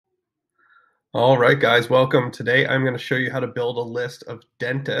All right, guys, welcome. Today I'm going to show you how to build a list of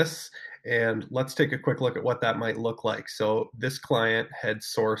dentists, and let's take a quick look at what that might look like. So this client had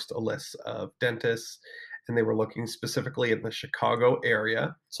sourced a list of dentists, and they were looking specifically in the Chicago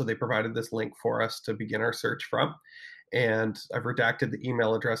area. So they provided this link for us to begin our search from. And I've redacted the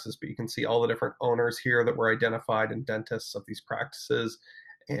email addresses, but you can see all the different owners here that were identified and dentists of these practices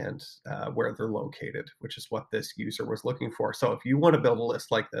and where they're located, which is what this user was looking for. So if you want to build a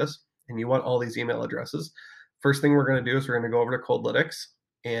list like this, and you want all these email addresses, first thing we're going to do is we're going to go over to Coldlytics.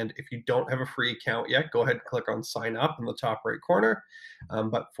 And if you don't have a free account yet, go ahead and click on sign up in the top right corner.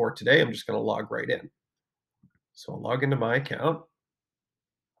 But for today, I'm just going to log right in. So I'll log into my account.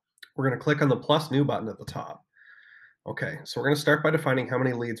 We're going to click on the plus new button at the top. Okay, so we're going to start by defining how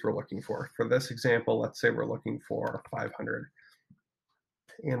many leads we're looking for. For this example, let's say we're looking for 500.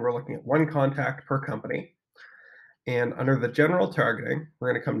 And we're looking at one contact per company. And under the general targeting,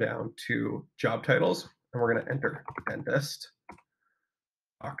 we're going to come down to job titles, and we're going to enter dentist,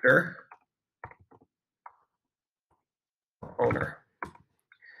 doctor, owner.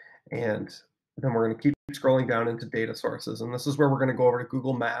 And then we're going to keep scrolling down into data sources. And this is where we're going to go over to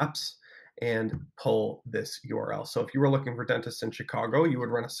Google Maps and pull this URL. So if you were looking for dentists in Chicago, you would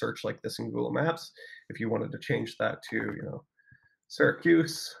run a search like this in Google Maps. If you wanted to change that to,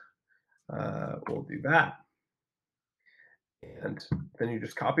 Syracuse, we'll do that. And then you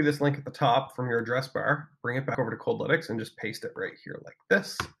just copy this link at the top from your address bar, bring it back over to Coldlytics, and just paste it right here like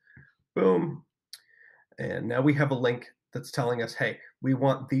this. Boom. And now we have a link that's telling us, hey, we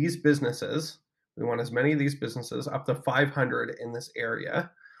want these businesses, we want as many of these businesses, up to 500 in this area,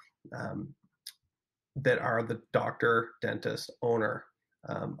 that are the doctor, dentist, owner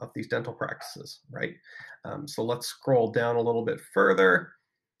of these dental practices, right? So let's scroll down a little bit further.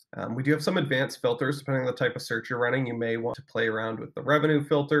 We do have some advanced filters depending on the type of search you're running. You may want to play around with the revenue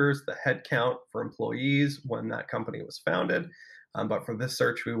filters, the head count for employees when that company was founded. But for this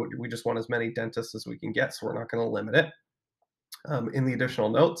search, we just want as many dentists as we can get, so we're not going to limit it. In the additional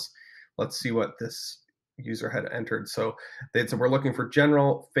notes, let's see what this user had entered. So they said we're looking for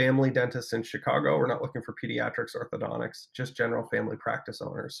general family dentists in Chicago. We're not looking for pediatrics, orthodontics, just general family practice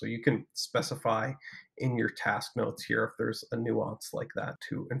owners. So you can specify in your task notes here if there's a nuance like that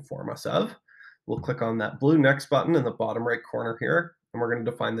to inform us of. We'll click on that blue next button in the bottom right corner here, and we're going to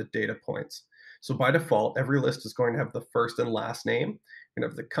define the data points. So by default, every list is going to have the first and last name. You're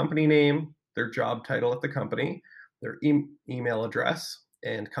going to have the company name, their job title at the company, their email address,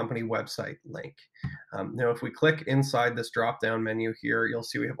 and company website link. Now, if we click inside this drop-down menu here, you'll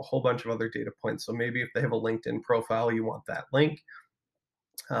see we have a whole bunch of other data points. So maybe if they have a LinkedIn profile, you want that link.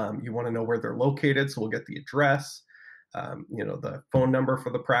 You want to know where they're located, so we'll get the address, the phone number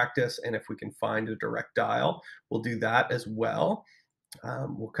for the practice, and if we can find a direct dial, we'll do that as well.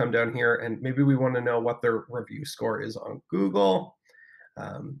 We'll come down here, and maybe we want to know what their review score is on Google.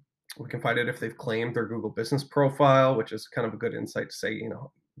 We can find it if they've claimed their Google business profile, which is kind of a good insight to say,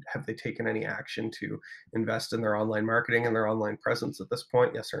 have they taken any action to invest in their online marketing and their online presence at this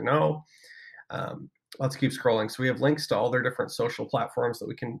point? Yes or no? Let's keep scrolling. So we have links to all their different social platforms that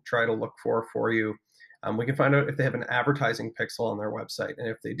we can try to look for you. We can find out if they have an advertising pixel on their website. And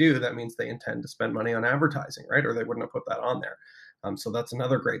if they do, that means they intend to spend money on advertising, right? Or they wouldn't have put that on there. So that's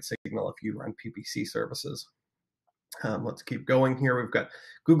another great signal if you run PPC services. Let's keep going here. We've got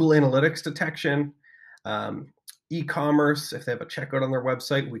Google Analytics detection, e-commerce. If they have a checkout on their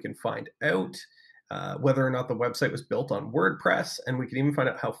website, we can find out whether or not the website was built on WordPress, and we can even find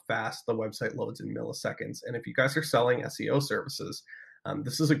out how fast the website loads in milliseconds. And if you guys are selling SEO services,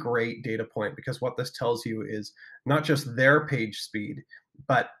 this is a great data point, because what this tells you is not just their page speed,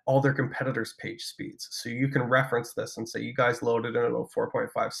 but all their competitors' page speeds. So you can reference this and say, you guys loaded in about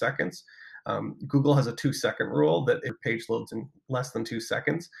 4.5 seconds. Google has a 2-second rule that if your page loads in less than 2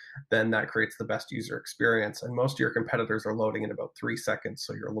 seconds, then that creates the best user experience. And most of your competitors are loading in about 3 seconds.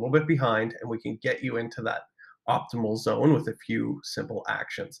 So you're a little bit behind, and we can get you into that optimal zone with a few simple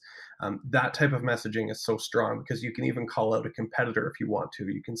actions. That type of messaging is so strong, because you can even call out a competitor if you want to.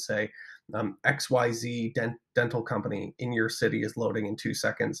 You can say, XYZ dental company in your city is loading in 2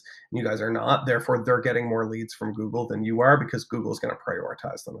 seconds, and you guys are not. Therefore, they're getting more leads from Google than you are, because Google is going to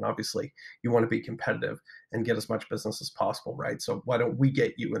prioritize them. And obviously, you want to be competitive and get as much business as possible, right? So why don't we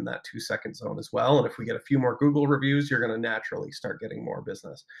get you in that 2-second zone as well? And if we get a few more Google reviews, you're going to naturally start getting more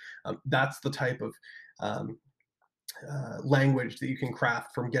business. That's the type of language that you can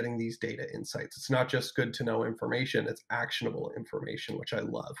craft from getting these data insights. It's not just good to know information, it's actionable information, which I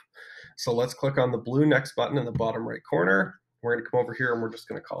love. So let's click on the blue next button in the bottom right corner. We're going to come over here, and we're just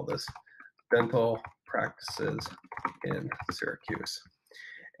going to call this dental practices in Syracuse.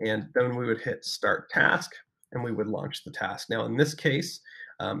 and then we would hit start task, and we would launch the task. Now, in this case,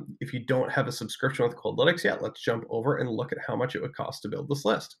 if you don't have a subscription with Coldlytics yet, let's jump over and look at how much it would cost to build this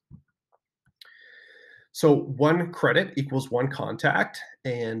list. So 1 credit equals 1 contact,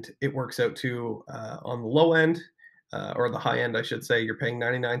 and it works out to, on the low end, or the high end, I should say, you're paying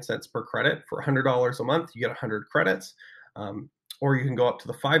 99 cents per credit. For $100 a month, you get 100 credits. Or you can go up to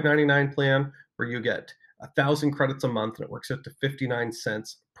the $5.99 plan, where you get 1,000 credits a month, and it works out to 59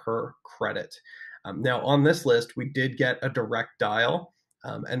 cents per credit. Now, on this list, we did get a direct dial,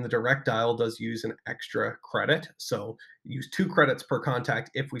 and the direct dial does use an extra credit. So use 2 credits per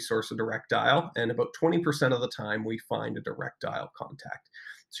contact if we source a direct dial, and about 20% of the time we find a direct dial contact.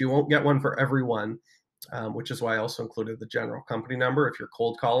 So you won't get one for everyone, which is why I also included the general company number. If you're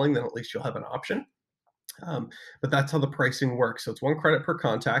cold calling, then at least you'll have an option. But that's how the pricing works. So it's 1 credit per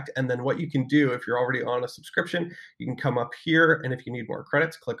contact. And then what you can do, if you're already on a subscription, you can come up here, and if you need more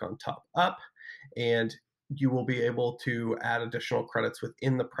credits, click on top up, and you will be able to add additional credits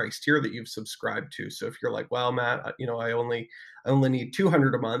within the price tier that you've subscribed to. So if you're like, well, Matt, I only need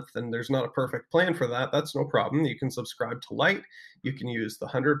 200 a month, and there's not a perfect plan for that, that's no problem. You can subscribe to Lite. You can use the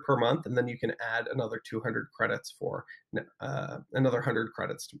 100 per month, and then you can add another 200 credits for another 100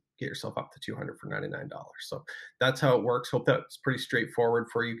 credits to get yourself up to 200 for $99. So that's how it works. Hope that's pretty straightforward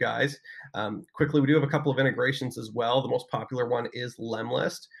for you guys. Quickly, we do have a couple of integrations as well. The most popular one is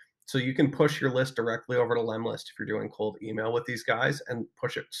Lemlist. So you can push your list directly over to Lemlist if you're doing cold email with these guys, and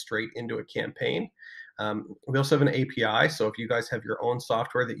push it straight into a campaign. We also have an API. So if you guys have your own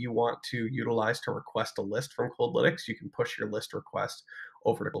software that you want to utilize to request a list from Coldlytics, you can push your list request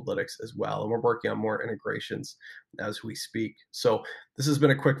over to Coldlytics as well. And we're working on more integrations as we speak. So this has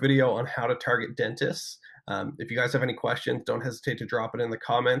been a quick video on how to target dentists. If you guys have any questions, don't hesitate to drop it in the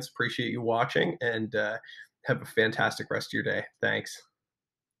comments. Appreciate you watching, and have a fantastic rest of your day. Thanks.